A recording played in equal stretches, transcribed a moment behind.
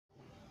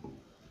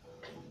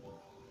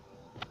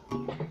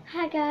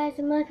Hi guys,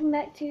 and welcome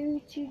back to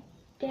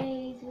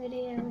today's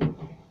video.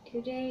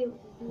 Today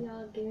we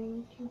are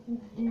going to be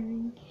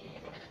doing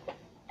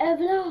a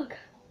vlog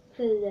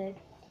for the day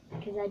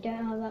because I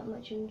don't have that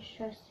much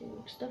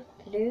interesting stuff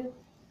to do.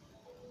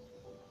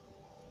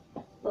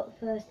 But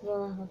first of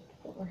all, I have to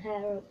put my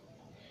hair up,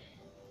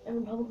 and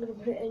I'm probably going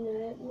to put it in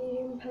a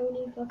medium pony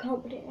if I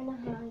can't put it in a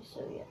high.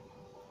 So yeah.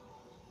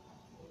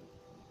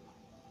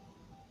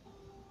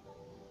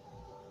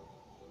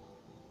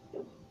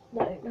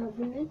 That ain't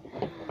happening.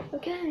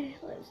 Okay,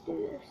 let's do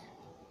this.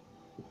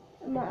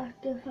 I might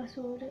have to fast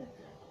forward it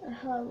a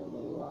hell of a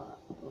lot,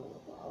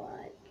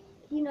 like,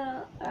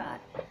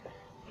 alright.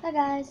 Hi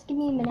guys, give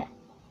me a minute.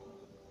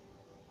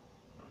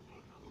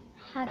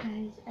 Hi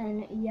guys,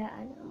 and yeah,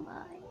 I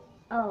know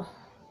oh,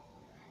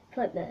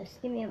 flip this,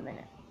 give me a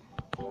minute.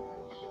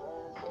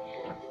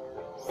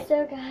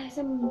 So guys,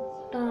 I'm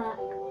back,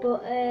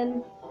 but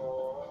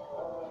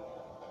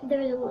there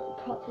is a little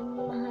problem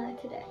with my hair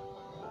today.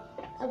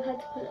 I've had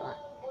to put it like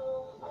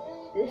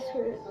this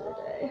for the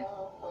day.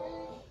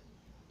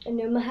 I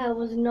know my hair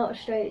was not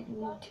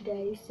straightened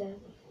today, so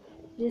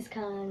this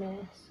kind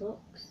of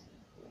sucks.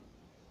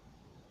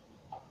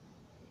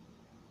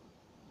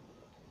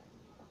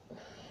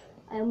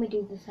 I only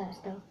do this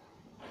hairstyle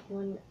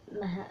when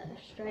my hair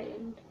is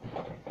straightened.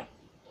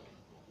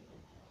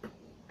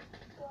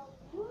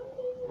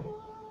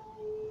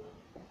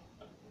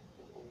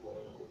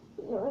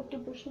 I have to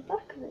brush the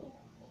back of it.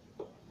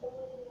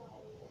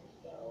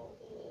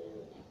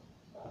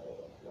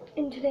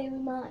 And today we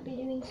might be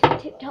doing some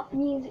TikTok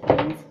music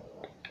things.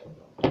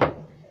 If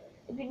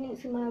you didn't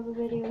see my other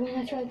video when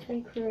I tried to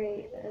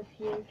recreate a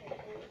few,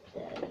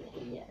 then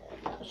yeah,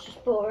 that's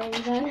just boring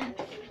then.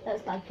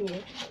 That's bad for you,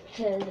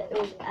 because it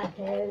was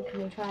epic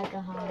and we tried the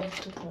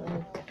hardest we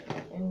could.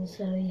 And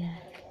so yeah,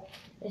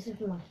 this is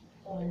my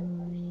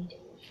lemonade.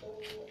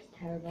 It's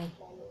terrible.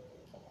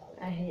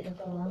 I hate the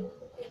colour.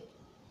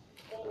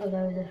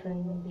 Although the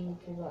phone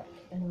beads are what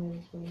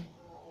annoys me.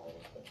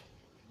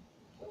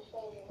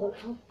 Look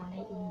how bad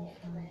it is,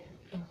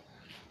 guys.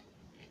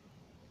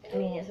 I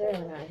mean, it's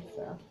really nice,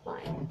 so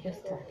fine,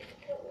 just to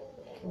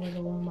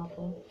wiggle and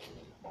wobble.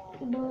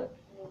 But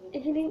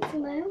if you didn't see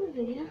my own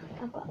video,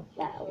 I've got a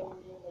better one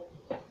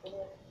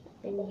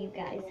than you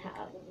guys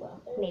have.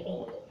 Well,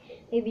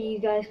 maybe you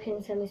guys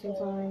can send me some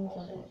signs.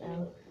 I don't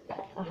know.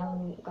 I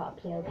haven't got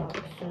a PO box,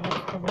 so that's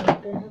probably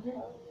not gonna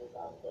happen.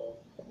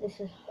 But this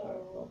is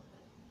horrible.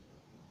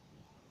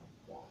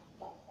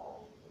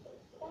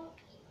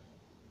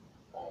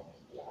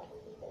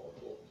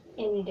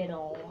 And you did a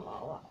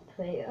lot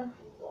for you.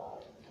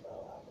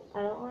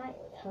 I don't like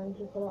telling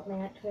people what my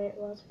activator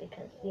was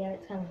because yeah,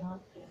 it's kind of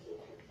hard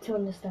to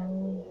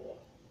understand.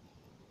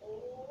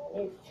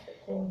 It's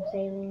in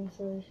saline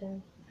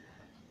solution,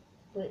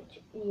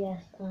 which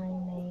yes, I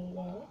made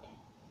it.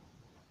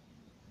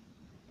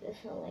 The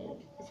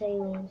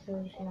saline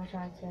solution I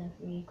tried to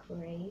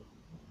recreate.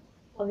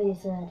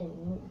 Obviously I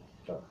didn't,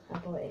 but I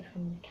bought it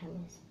from the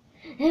chemist.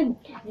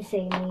 The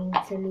saline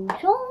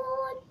solution.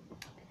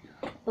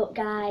 But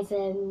guys,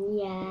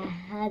 yeah,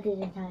 I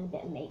did a tiny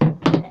bit of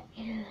makeup on it.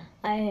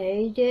 I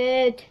hate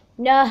it.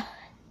 No.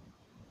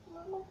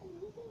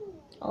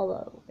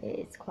 Although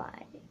it is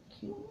quite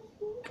cute.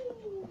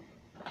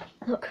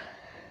 Look,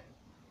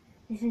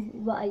 this is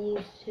what I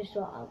use to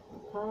sort out the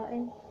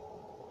party.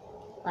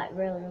 Like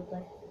really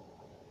ugly.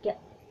 Get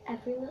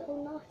every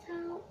little knot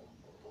out.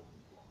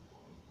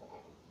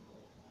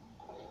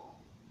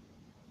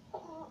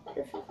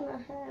 This is my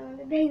hair on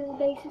a daily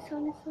basis,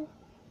 honestly.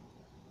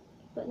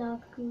 But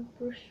now I can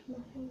brush my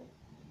hair.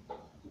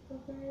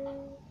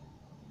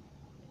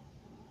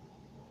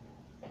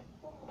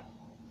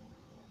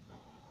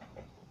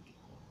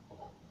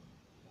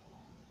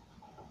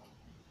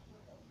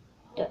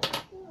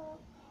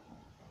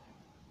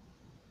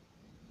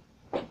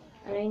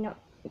 And I'm not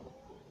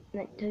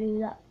meant to do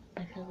that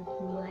because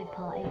of my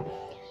party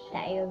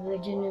that I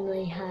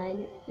originally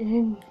had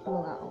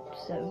allowed,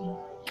 so.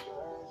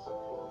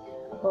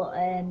 But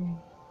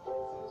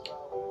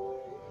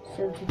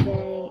so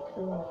today,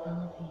 oh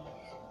Barbies.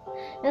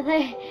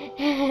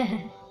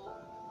 Nothing.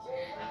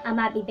 I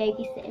might be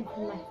babysitting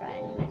for my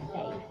friend,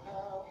 Faith.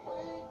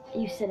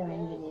 You've seen her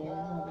in videos,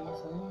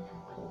 obviously,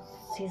 because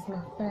she's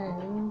my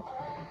friend.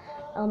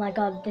 Oh my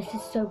god, this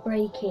is so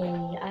breaky.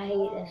 I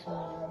hate this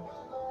one.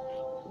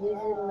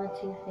 These are my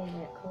two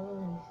favourite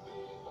colours.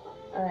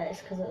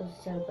 It's because it was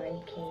so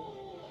breaky.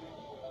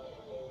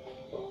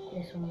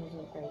 This one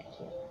wasn't breaky at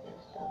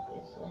first,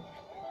 obviously.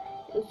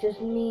 It was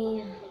just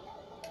me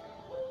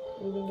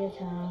reading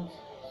guitars,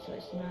 so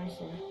it's nice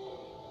and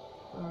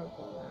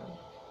horrible now.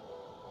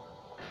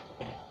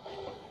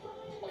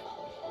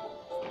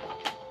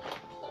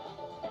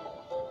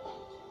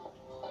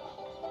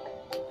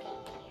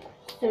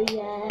 So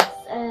yes,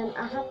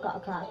 I have got a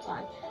cloud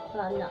sign, but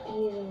I'm not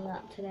using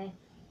that today.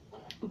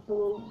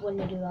 But when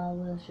I do, I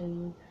will show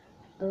you.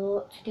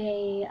 But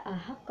today, I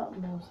have got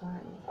more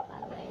slime, by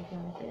the way, if you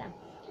want to see them.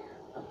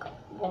 I've got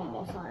one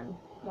more slime.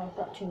 Well, I've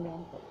got two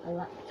more, but I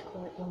like to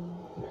call it one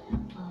more.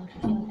 I'll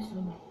just like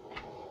some.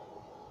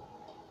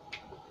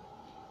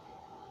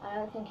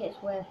 don't think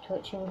it's worth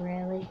touching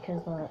really,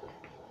 because look,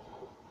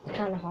 it's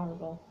kind of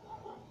horrible.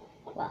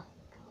 Well,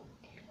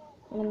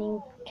 I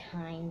mean,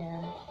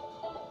 kinda.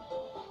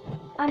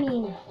 I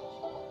mean,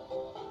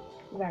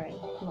 very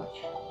much.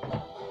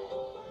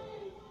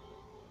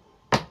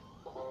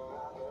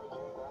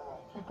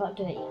 I've got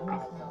dirty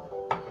hands now.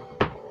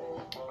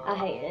 I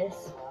hate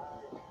this.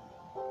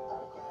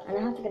 And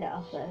I have to get it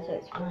off there, so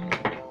it's fine.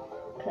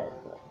 Because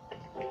look.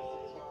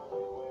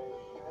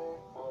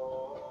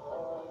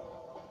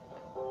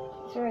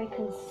 It's very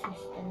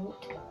consistent.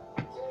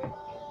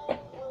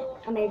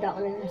 I made that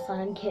one in a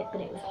slime kit,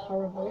 but it was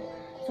horrible.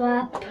 So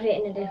I put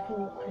it in a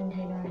different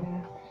container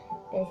and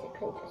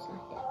basically just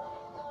like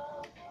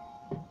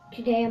it.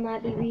 Today I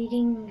might be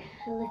reading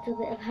a little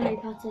bit of Harry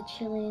Potter,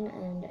 chilling,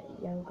 and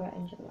yoga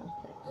and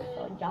gymnastics.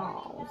 So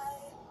yes.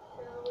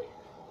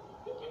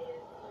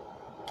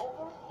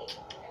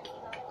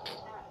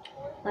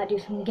 Might do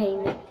some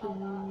game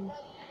activities.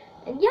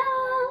 And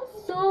yeah,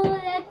 so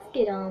let's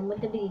get on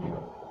with the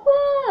video.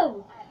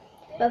 Whoa!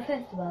 But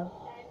first of all,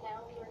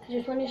 I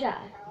just want to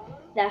share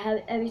that I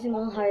have every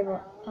single Harry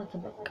Potter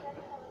book.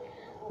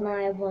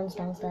 My one's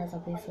downstairs,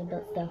 obviously,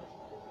 but still.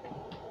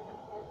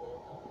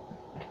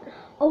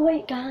 Oh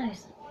wait,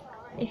 guys,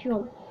 if you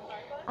want,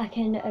 I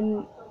can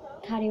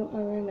tidy up my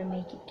room and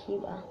make it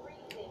cuter.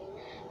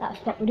 That's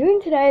what we're doing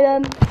today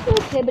then.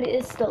 Okay, but it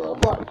is still a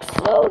vlog,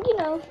 so you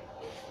know,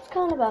 it's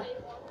kind of a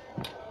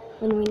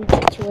win-win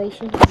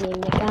situation for me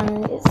and the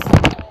guys.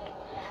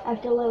 I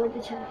have to lower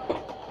the chair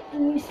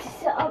and used to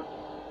sit up.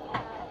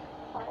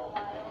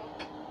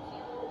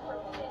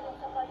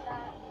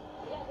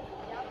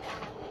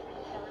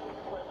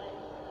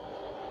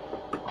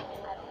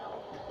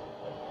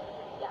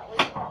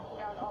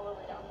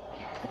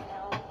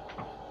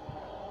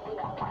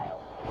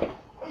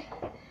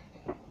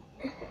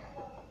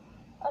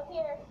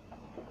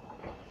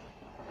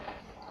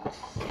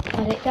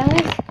 Got it,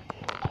 guys.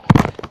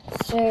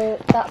 So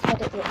that's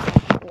what it looks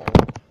like now.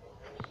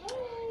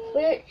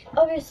 Which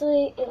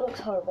obviously it looks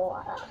horrible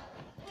like that.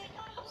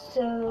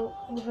 So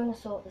we're gonna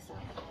sort this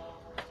out.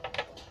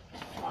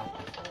 Wow.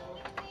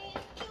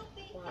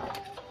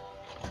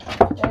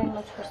 Very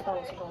much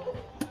responsible.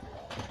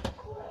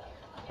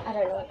 I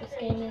don't know what this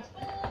game is.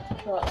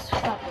 Well, it's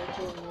fucking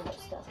junior, but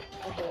stuff.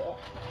 I hate it.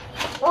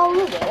 Well, I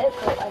love it,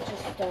 but I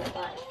just don't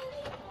like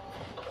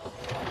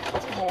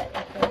it. I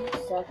think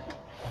so.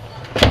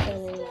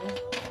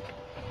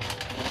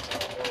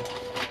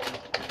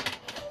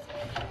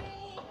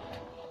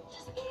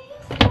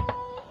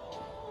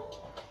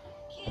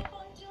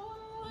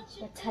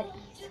 The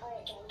teddies.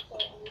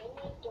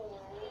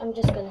 I'm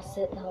just gonna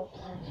sit the whole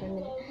place for a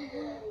minute.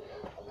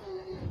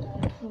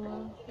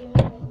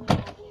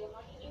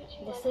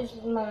 This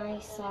is my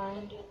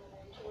slime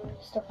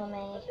stuff I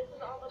made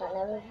that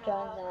never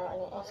dries out,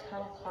 and it is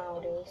kind of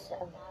cloudy,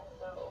 so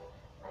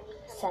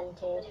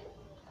scented.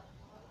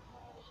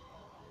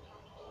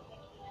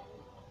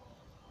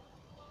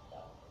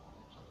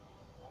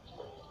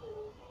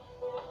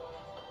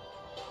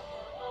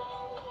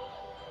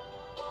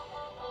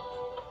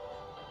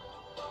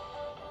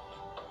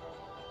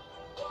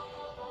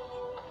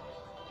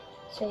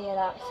 So yeah,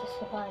 that's the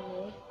stuff I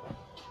made,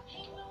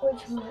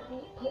 which might be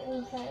put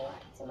in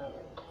fairylights in my room.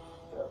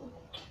 So.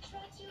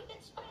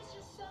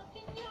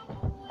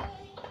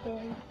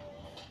 Yeah.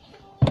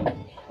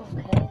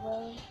 Okay,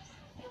 well.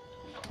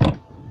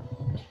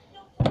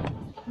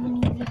 My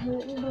knees are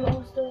hurting, but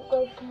I'll still go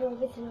through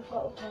everything I've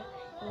got up there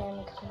and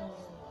then clean.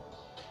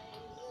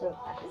 So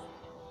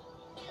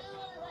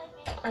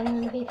I'm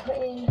gonna be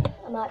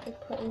I might be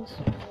putting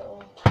some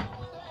little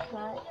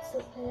lights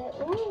up here.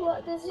 Ooh, what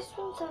does this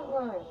one sound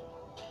like?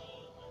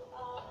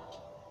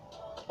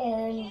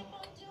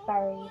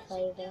 Berry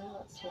flavour,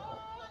 that's smell.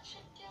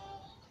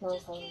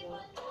 Smells like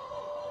that.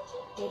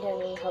 You don't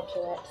need hops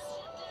or lips.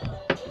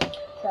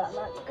 So I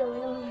might be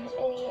going on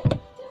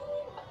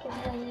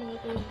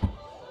maybe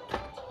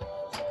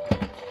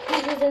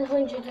hundreds and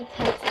hundreds of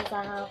pencils I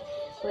have,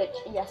 which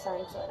yes,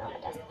 I'm sorting on my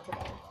desk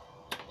today.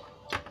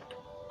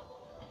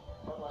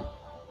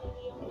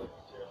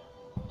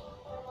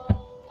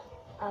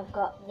 I've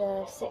got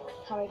the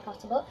 6th Harry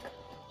Potter book.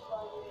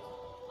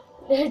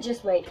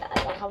 Just wait, guys,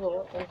 I have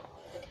all of them.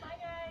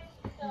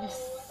 The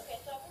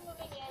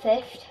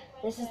 5th.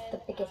 This is the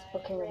biggest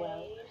book in the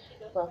world.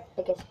 Well,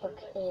 biggest book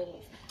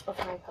of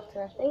Harry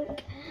Potter, I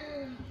think.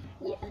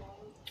 Yeah.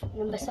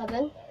 Number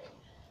 7.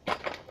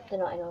 They're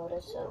not in order,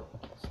 so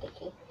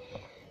sticky.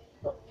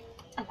 But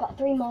I've got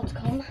 3 more to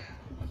come.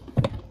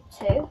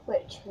 2,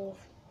 which is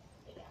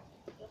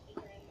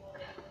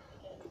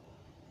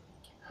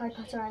Harry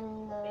Potter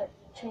and the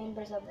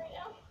Chambers of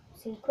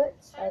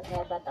Secrets. Okay, I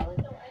read that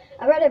one.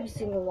 I read every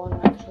single one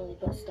actually,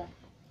 but stuff.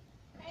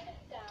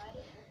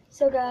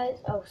 So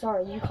guys, oh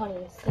sorry, you can't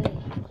even see.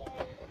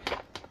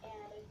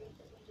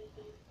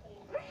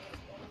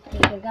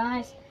 There you go,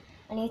 guys.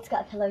 I need to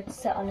get a pillow to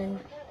sit on and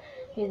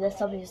do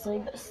this, obviously,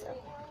 but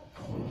still.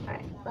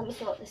 Alright, let me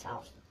sort this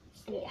out.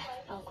 Yeah,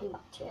 I'll come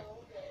back to you.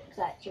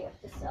 Because I actually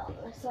have to sit on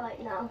this right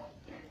now.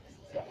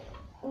 get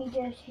me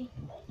dirty.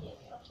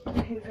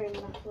 Hoovering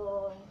my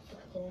floor and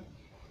stuff there.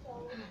 Oh,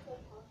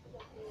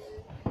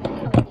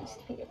 it needs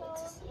to be able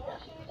to see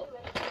that.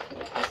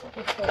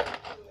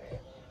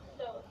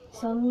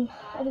 So I'm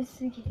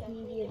obviously giving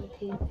you the other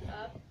two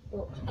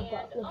books. I've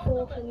got the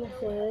fourth and the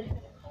third.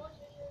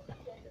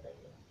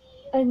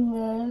 And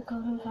the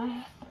Golden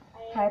Fire,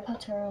 Harry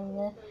Potter and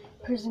the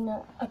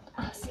Prisoner of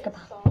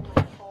Azkaban.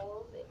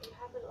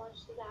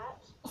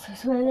 So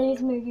some of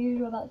these movies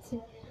we're about to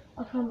see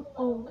are from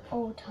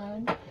old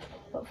time.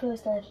 But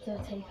first I have to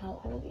take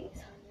out all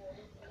these.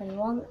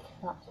 21th,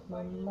 that's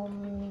my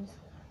mum's,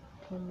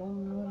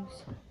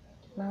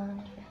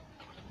 mine,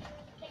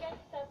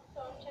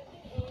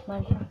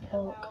 Minecraft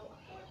book,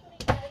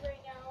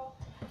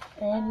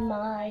 and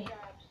my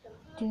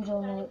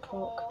doodle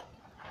notebook.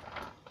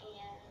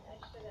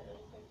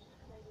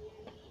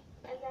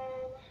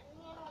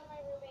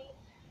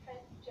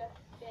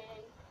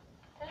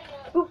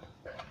 Oop.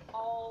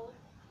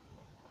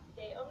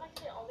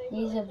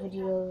 These are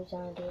videos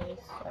ideas,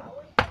 so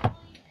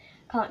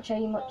can't show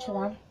you much of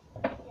them.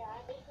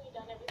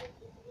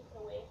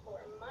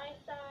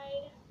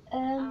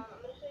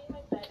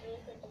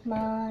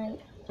 My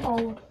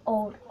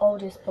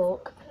oldest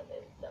book,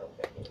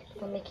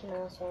 the Mickey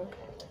Mouse one,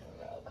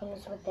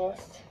 comes with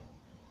this.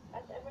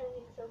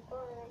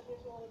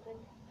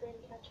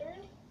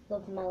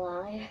 Love My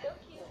Life.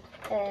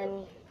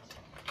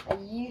 I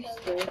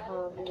used to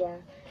have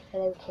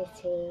Hello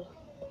Kitty.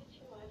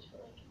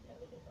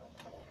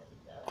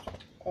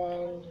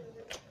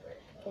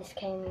 This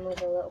came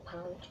with a little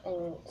pouch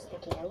and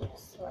sticky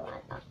notes, so I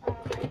like that.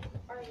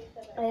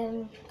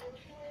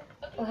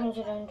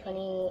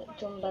 120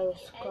 jumbo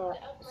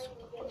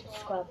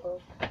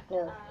Scrabble.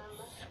 No.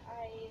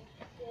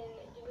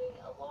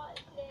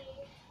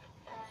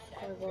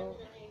 Scrabble.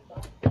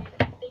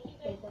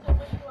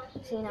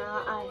 See,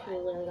 now I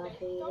feel really bad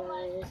for you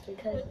guys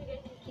because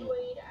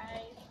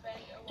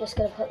just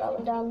gonna put that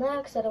one down there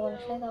because I don't want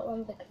to show that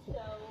one because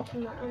I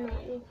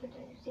might be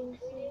producing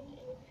soon.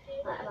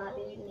 I might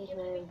be making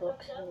my own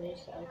books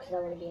because I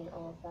want to be in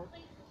all of that.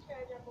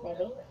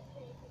 Maybe.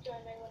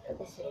 But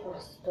this is my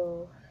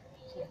store.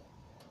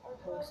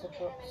 Full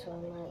stuff up, so I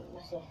might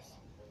use this.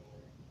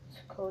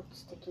 It's called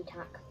Sticky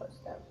Tack, but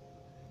still.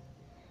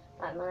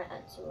 I might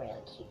add some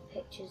really cute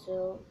pictures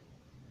though.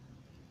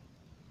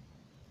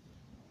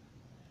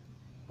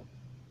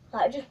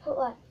 Like, I just put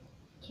like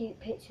cute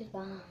pictures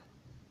behind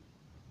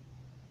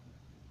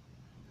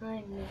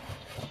me.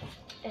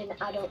 An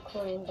adult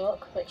colouring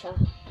book, which I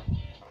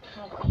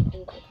have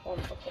completed one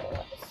before.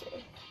 Let's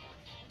see.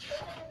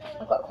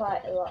 I've got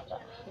quite a lot that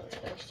I haven't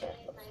finished yet,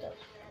 but still.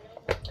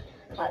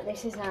 Like,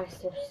 this is nice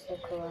to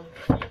colour.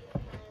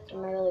 I'm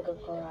a really good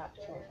colour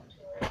actually.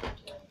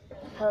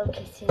 Hello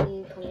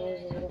Kitty from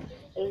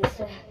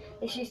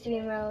this used to be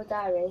in my old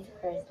diary,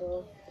 first of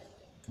all.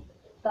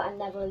 But I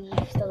never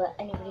used to let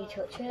anybody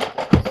touch it.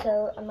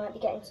 So I might be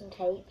getting some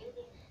tape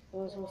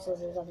and some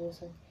scissors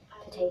obviously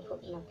to tape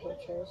up my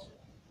pictures.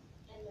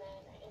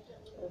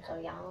 And so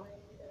yeah.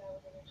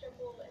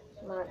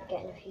 Might be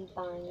getting a few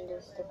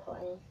binders to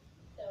put in.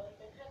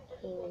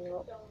 Cleaning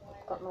up.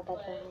 Got my bed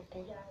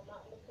behind me.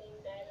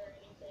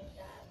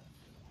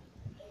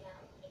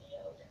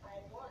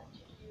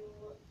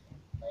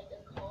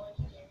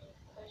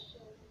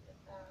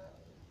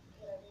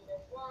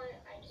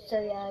 So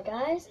yeah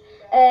guys,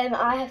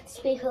 I have to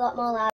speak a lot more loud.